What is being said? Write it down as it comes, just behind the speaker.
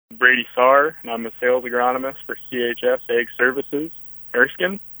Brady Saar, and I'm a sales agronomist for CHS Ag Services,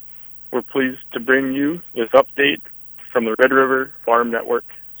 Erskine. We're pleased to bring you this update from the Red River Farm Network,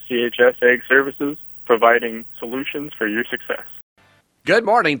 CHS Ag Services, providing solutions for your success. Good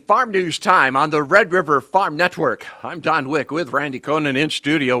morning, Farm News Time on the Red River Farm Network. I'm Don Wick with Randy Conan in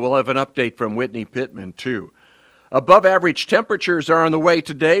studio. We'll have an update from Whitney Pittman, too. Above average temperatures are on the way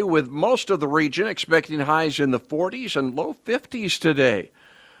today, with most of the region expecting highs in the 40s and low 50s today.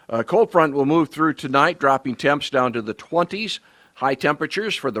 A cold front will move through tonight, dropping temps down to the 20s. High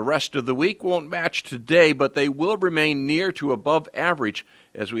temperatures for the rest of the week won't match today, but they will remain near to above average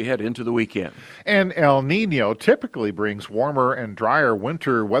as we head into the weekend. And El Nino typically brings warmer and drier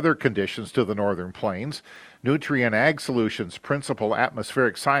winter weather conditions to the northern plains. Nutrien Ag Solutions principal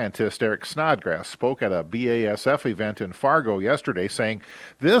atmospheric scientist Eric Snodgrass spoke at a BASF event in Fargo yesterday, saying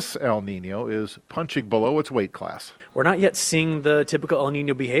this El Nino is punching below its weight class. We're not yet seeing the typical El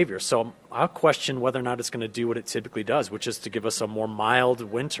Nino behavior, so I'll question whether or not it's going to do what it typically does, which is to give us a more mild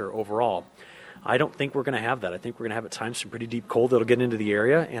winter overall. I don't think we're going to have that. I think we're going to have at times some pretty deep cold that'll get into the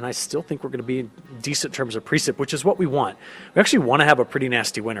area, and I still think we're going to be in decent terms of precip, which is what we want. We actually want to have a pretty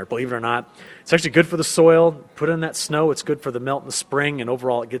nasty winter, believe it or not. It's actually good for the soil. Put in that snow, it's good for the melt in the spring, and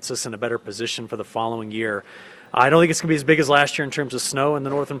overall it gets us in a better position for the following year. I don't think it's going to be as big as last year in terms of snow in the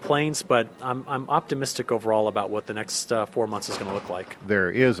northern plains, but I'm optimistic overall about what the next 4 months is going to look like.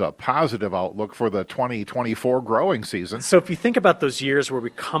 There is a positive outlook for the 2024 growing season. So if you think about those years where we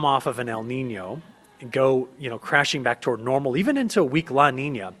come off of an El Nino and go, crashing back toward normal, even into a weak La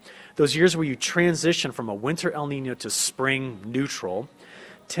Nina, those years where you transition from a winter El Nino to spring neutral,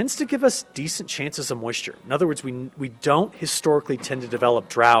 tends to give us decent chances of moisture. In other words, we don't historically tend to develop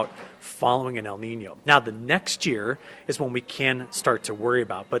drought following an El Nino. Now, the next year is when we can start to worry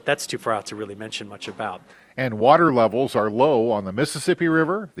about, but that's too far out to really mention much about. And water levels are low on the Mississippi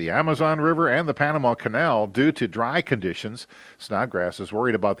River, the Amazon River, and the Panama Canal due to dry conditions. Snodgrass is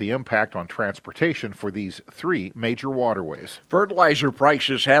worried about the impact on transportation for these three major waterways. Fertilizer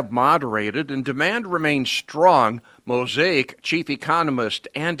prices have moderated and demand remains strong. Mosaic chief economist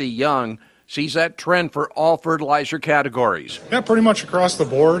Andy Young sees that trend for all fertilizer categories. Yeah, pretty much across the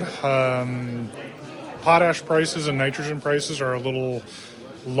board. Potash prices and nitrogen prices are a little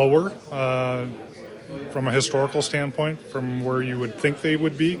lower from a historical standpoint from where you would think they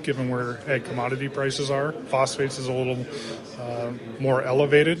would be, given where ag commodity prices are. Phosphates is a little more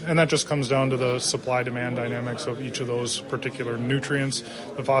elevated, and that just comes down to the supply-demand dynamics of each of those particular nutrients.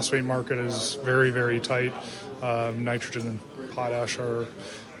 The phosphate market is very, very tight. Nitrogen and potash are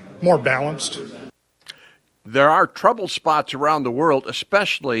more balanced. There are trouble spots around the world,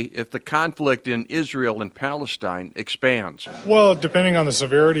 especially if the conflict in Israel and Palestine expands. Well, depending on the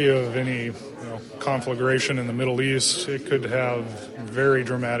severity of any conflagration in the Middle East, it could have very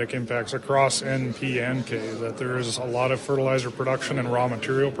dramatic impacts across N, P, and K. That there is a lot of fertilizer production and raw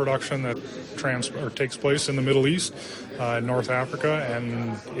material production that takes place in the Middle East, North Africa,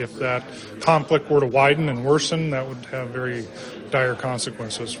 and if that conflict were to widen and worsen, that would have very dire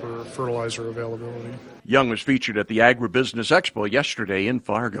consequences for fertilizer availability. Young was featured at the Agribusiness Expo yesterday in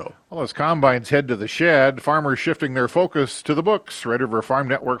Fargo. Well, as combines head to the shed, farmers shifting their focus to the books. Red River Farm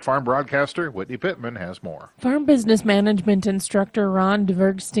Network farm broadcaster Whitney Pittman has more. Farm business management instructor Ron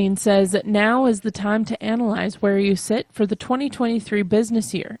Dvergstein says that now is the time to analyze where you sit for the 2023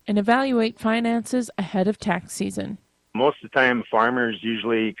 business year and evaluate finances ahead of tax season. Most of the time, farmers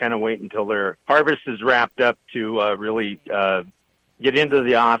usually kind of wait until their harvest is wrapped up to really get into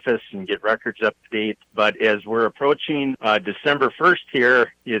the office and get records up to date. But as we're approaching December 1st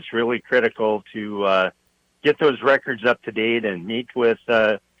here, it's really critical to get those records up to date and meet with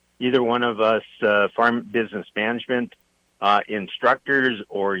either one of us farm business management instructors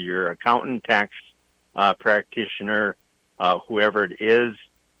or your accountant, tax practitioner, whoever it is,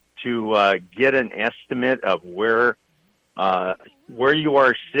 to get an estimate of where you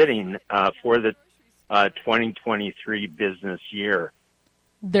are sitting for the 2023 business year.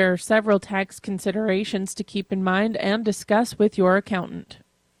 There are several tax considerations to keep in mind and discuss with your accountant.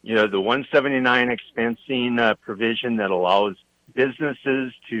 The 179 expensing provision that allows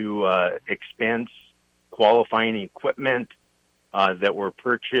businesses to expense qualifying equipment that were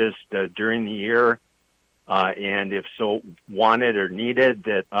purchased during the year, and if so wanted or needed,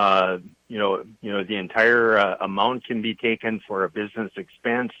 that the entire amount can be taken for a business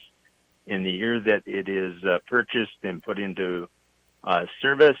expense in the year that it is purchased and put into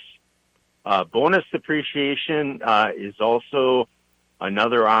service. Bonus depreciation is also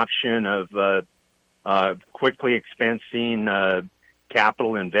another option of quickly expensing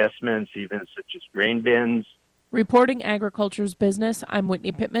capital investments, even such as grain bins Reporting agriculture's business, I'm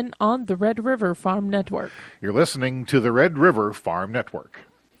Whitney Pittman on the Red River Farm Network. You're listening to the Red River Farm Network.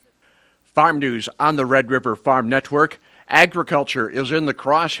 Farm news on the Red River Farm Network. Agriculture is in the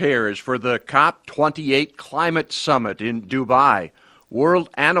crosshairs for the COP28 Climate Summit in Dubai. World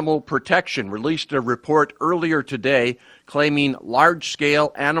Animal Protection released a report earlier today claiming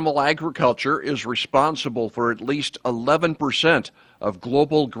large-scale animal agriculture is responsible for at least 11% of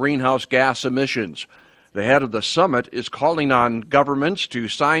global greenhouse gas emissions. The head of the summit is calling on governments to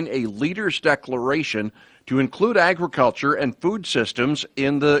sign a leaders' declaration to include agriculture and food systems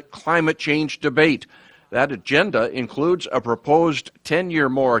in the climate change debate. That agenda includes a proposed 10-year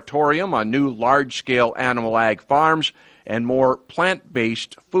moratorium on new large-scale animal ag farms and more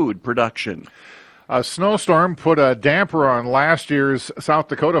plant-based food production. A snowstorm put a damper on last year's South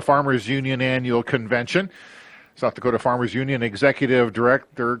Dakota Farmers Union annual convention. South Dakota Farmers Union Executive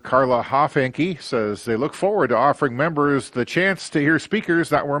Director Carla Hoffenke says they look forward to offering members the chance to hear speakers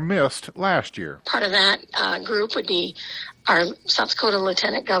that were missed last year. Part of that group would be our South Dakota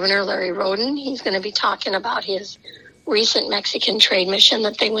Lieutenant Governor, Larry Roden. He's going to be talking about his recent Mexican trade mission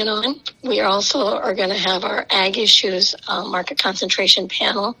that they went on. We also are going to have our Ag Issues Market Concentration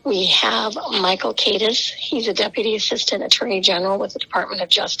Panel. We have Michael Cadis. He's a Deputy Assistant Attorney General with the Department of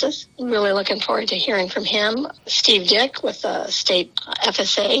Justice. Really looking forward to hearing from him. Steve Dick with the State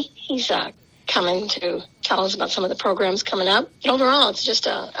FSA. He's coming to tell us about some of the programs coming up. Overall, it's just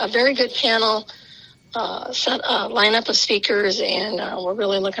a very good panel, set a lineup of speakers, and we're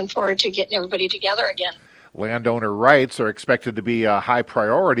really looking forward to getting everybody together again. Landowner rights are expected to be a high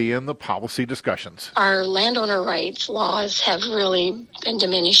priority in the policy discussions. Our landowner rights laws have really been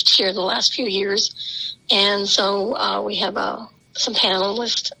diminished here the last few years, and so we have some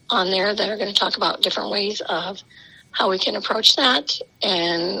panelists on there that are going to talk about different ways of how we can approach that,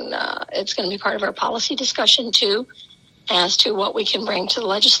 and it's going to be part of our policy discussion too, as to what we can bring to the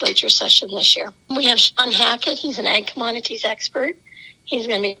legislature session this year. We have Sean Hackett. He's an ag commodities expert. He's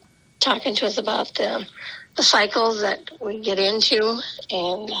going to be talking to us about the cycles that we get into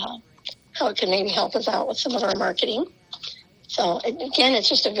and how it can maybe help us out with some of our marketing. So, again, it's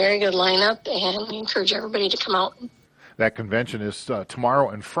just a very good lineup, and we encourage everybody to come out. That convention is tomorrow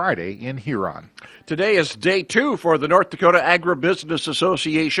and Friday in Huron. Today is day 2 for the North Dakota Agribusiness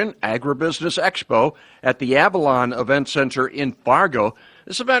Association Agribusiness Expo at the Avalon Event Center in Fargo.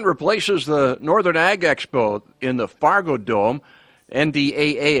 This event replaces the Northern Ag Expo in the Fargo Dome.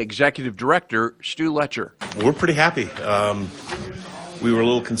 NDAA Executive Director Stu Letcher. We're pretty happy. We were a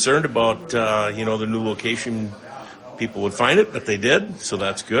little concerned about, the new location. People would find it, but they did, so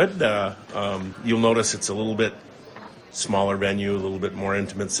that's good. You'll notice it's a little bit smaller venue, a little bit more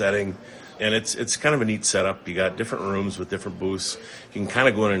intimate setting, and it's kind of a neat setup. You got different rooms with different booths. You can kind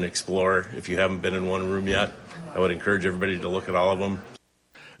of go in and explore if you haven't been in one room yet. I would encourage everybody to look at all of them.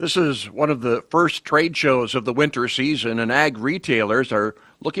 This is one of the first trade shows of the winter season, and ag retailers are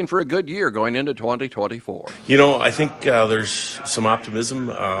looking for a good year going into 2024. I think there's some optimism.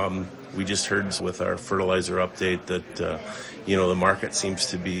 We just heard with our fertilizer update that, the market seems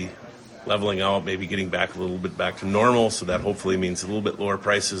to be leveling out, maybe getting back a little bit back to normal, so that hopefully means a little bit lower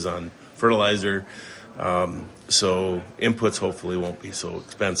prices on fertilizer. So inputs hopefully won't be so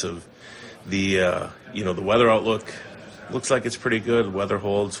expensive. The weather outlook looks like it's pretty good. Weather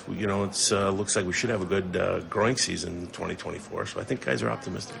holds. It's looks like we should have a good growing season in 2024. So I think guys are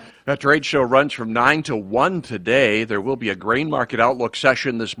optimistic. That trade show runs from 9 to 1 today. There will be a grain market outlook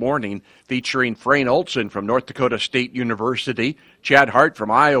session this morning featuring Frayne Olson from North Dakota State University, Chad Hart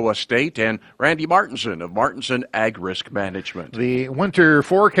from Iowa State, and Randy Martinson of Martinson Ag Risk Management. The winter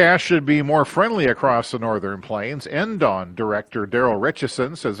forecast should be more friendly across the northern plains. NDAWN Director Daryl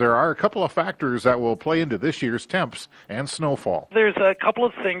Richardson says there are a couple of factors that will play into this year's temps and snowfall. There's a couple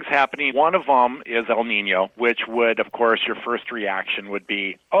of things happening. One of them is El Nino, which would, of course, your first reaction would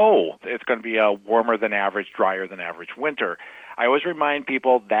be, it's going to be a warmer than average, drier than average winter. I always remind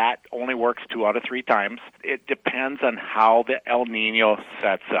people that only works 2 out of 3 times. It depends on how the El Nino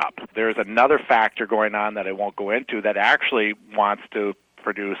sets up. There's another factor going on that I won't go into that actually wants to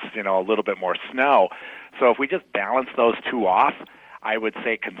produce, a little bit more snow. So if we just balance those 2 off, I would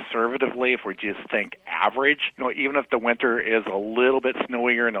say conservatively, if we just think average, even if the winter is a little bit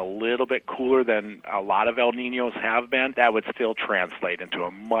snowier and a little bit cooler than a lot of El Ninos have been, that would still translate into a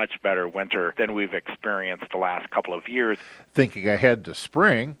much better winter than we've experienced the last couple of years. Thinking ahead to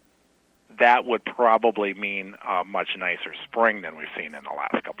spring, that would probably mean a much nicer spring than we've seen in the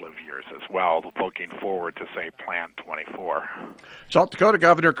last couple of years as well, looking forward to, say, Plant 24. South Dakota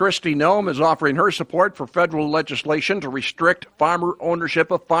Governor Kristi Noem is offering her support for federal legislation to restrict farmer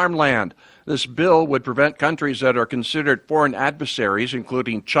ownership of farmland. This bill would prevent countries that are considered foreign adversaries,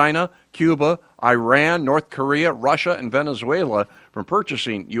 including China, Cuba, Iran, North Korea, Russia, and Venezuela, from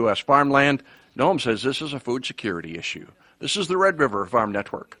purchasing U.S. farmland. Noem says this is a food security issue. This is the Red River Farm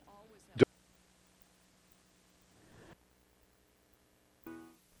Network.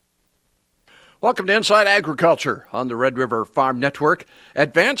 Welcome to Inside Agriculture on the Red River Farm Network.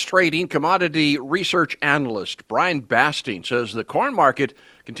 Advanced Trading commodity research analyst Brian Bastine says the corn market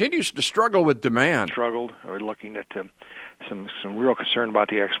continues to struggle with demand. Struggled. We're looking at some real concern about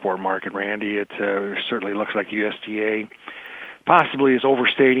the export market, Randy. It certainly looks like USDA possibly is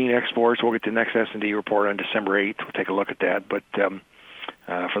overstating exports. We'll get the next S&D report on December 8th. We'll take a look at that. But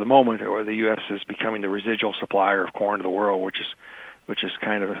for the moment, the U.S. is becoming the residual supplier of corn to the world, which is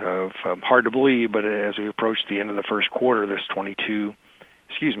kind of hard to believe. But as we approach the end of the first quarter, this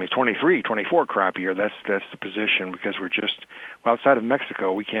 23-24 crop year, that's the position, because we're just outside of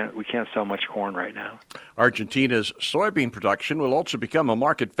Mexico. We can't sell much corn right now. Argentina's soybean production will also become a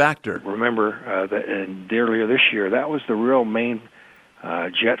market factor. Remember that earlier this year, that was the real main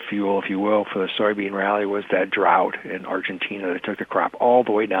jet fuel, if you will, for the soybean rally, was that drought in Argentina that took the crop all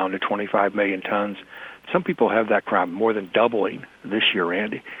the way down to 25 million tons. Some people have that crop more than doubling this year,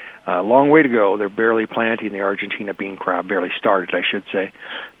 Randy. Long way to go. They're barely planting the Argentina bean crop, barely started, I should say.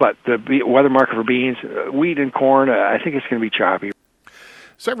 But the weather market for beans, wheat and corn, I think it's going to be choppy.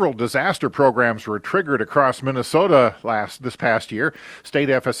 Several disaster programs were triggered across Minnesota this past year. State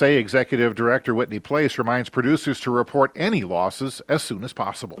FSA Executive Director Whitney Place reminds producers to report any losses as soon as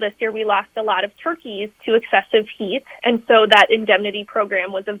possible. This year we lost a lot of turkeys to excessive heat, and so that indemnity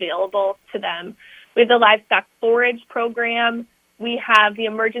program was available to them. We have the livestock forage program. We have the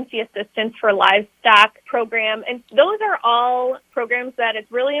emergency assistance for livestock program. And those are all programs that it's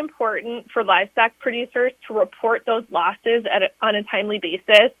really important for livestock producers to report those losses on a timely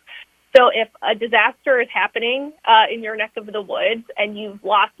basis. So if a disaster is happening in your neck of the woods and you've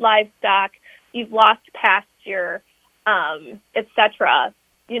lost livestock, you've lost pasture, etc.,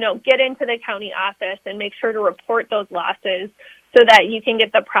 get into the county office and make sure to report those losses so that you can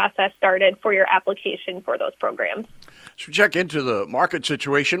get the process started for your application for those programs. So we check into the market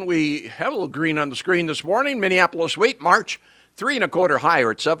situation. We have a little green on the screen this morning. Minneapolis wheat, March 3 1/4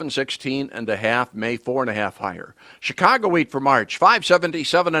 higher at 716.5. May 4 1/2 higher. Chicago wheat for March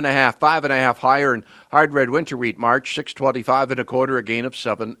 577.5, 5 1/2 higher, and hard red winter wheat March 625 1/4, a gain of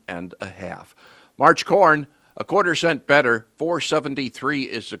 7 1/2. March corn 1/4 cent better, 473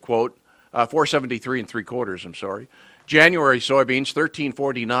 is the quote, 473 3/4. I'm sorry. January soybeans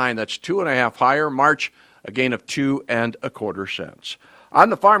 1349, that's 2 1/2 higher. March a gain of 2 1/4 cents.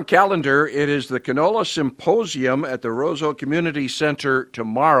 On the farm calendar, it is the Canola Symposium at the Roseau Community Center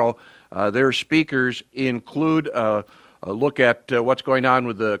tomorrow. Their speakers include a look at what's going on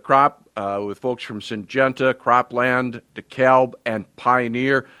with the crop with folks from Syngenta, Cropland, DeKalb, and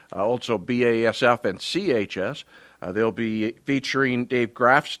Pioneer, also BASF and CHS. They'll be featuring Dave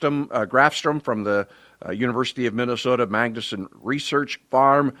Grafstrom from the University of Minnesota Magnuson Research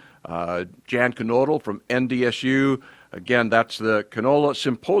Farm, Jan Knodel from NDSU. Again, that's the Canola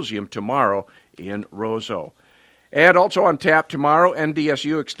Symposium tomorrow in Roseau. And also on tap tomorrow,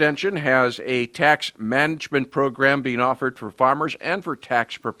 NDSU Extension has a tax management program being offered for farmers and for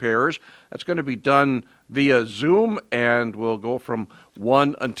tax preparers. That's going to be done via Zoom and will go from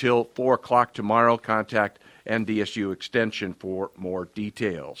 1 until 4 o'clock tomorrow. Contact NDSU Extension for more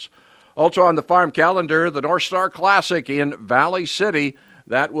details. Also on the farm calendar, the North Star Classic in Valley City.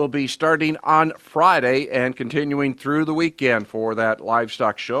 That will be starting on Friday and continuing through the weekend for that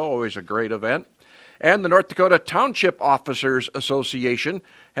livestock show. Always a great event. And the North Dakota Township Officers Association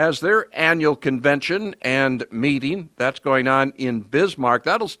has their annual convention and meeting. That's going on in Bismarck.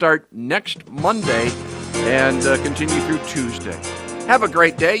 That'll start next Monday and continue through Tuesday. Have a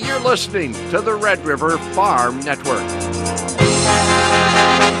great day. You're listening to the Red River Farm Network.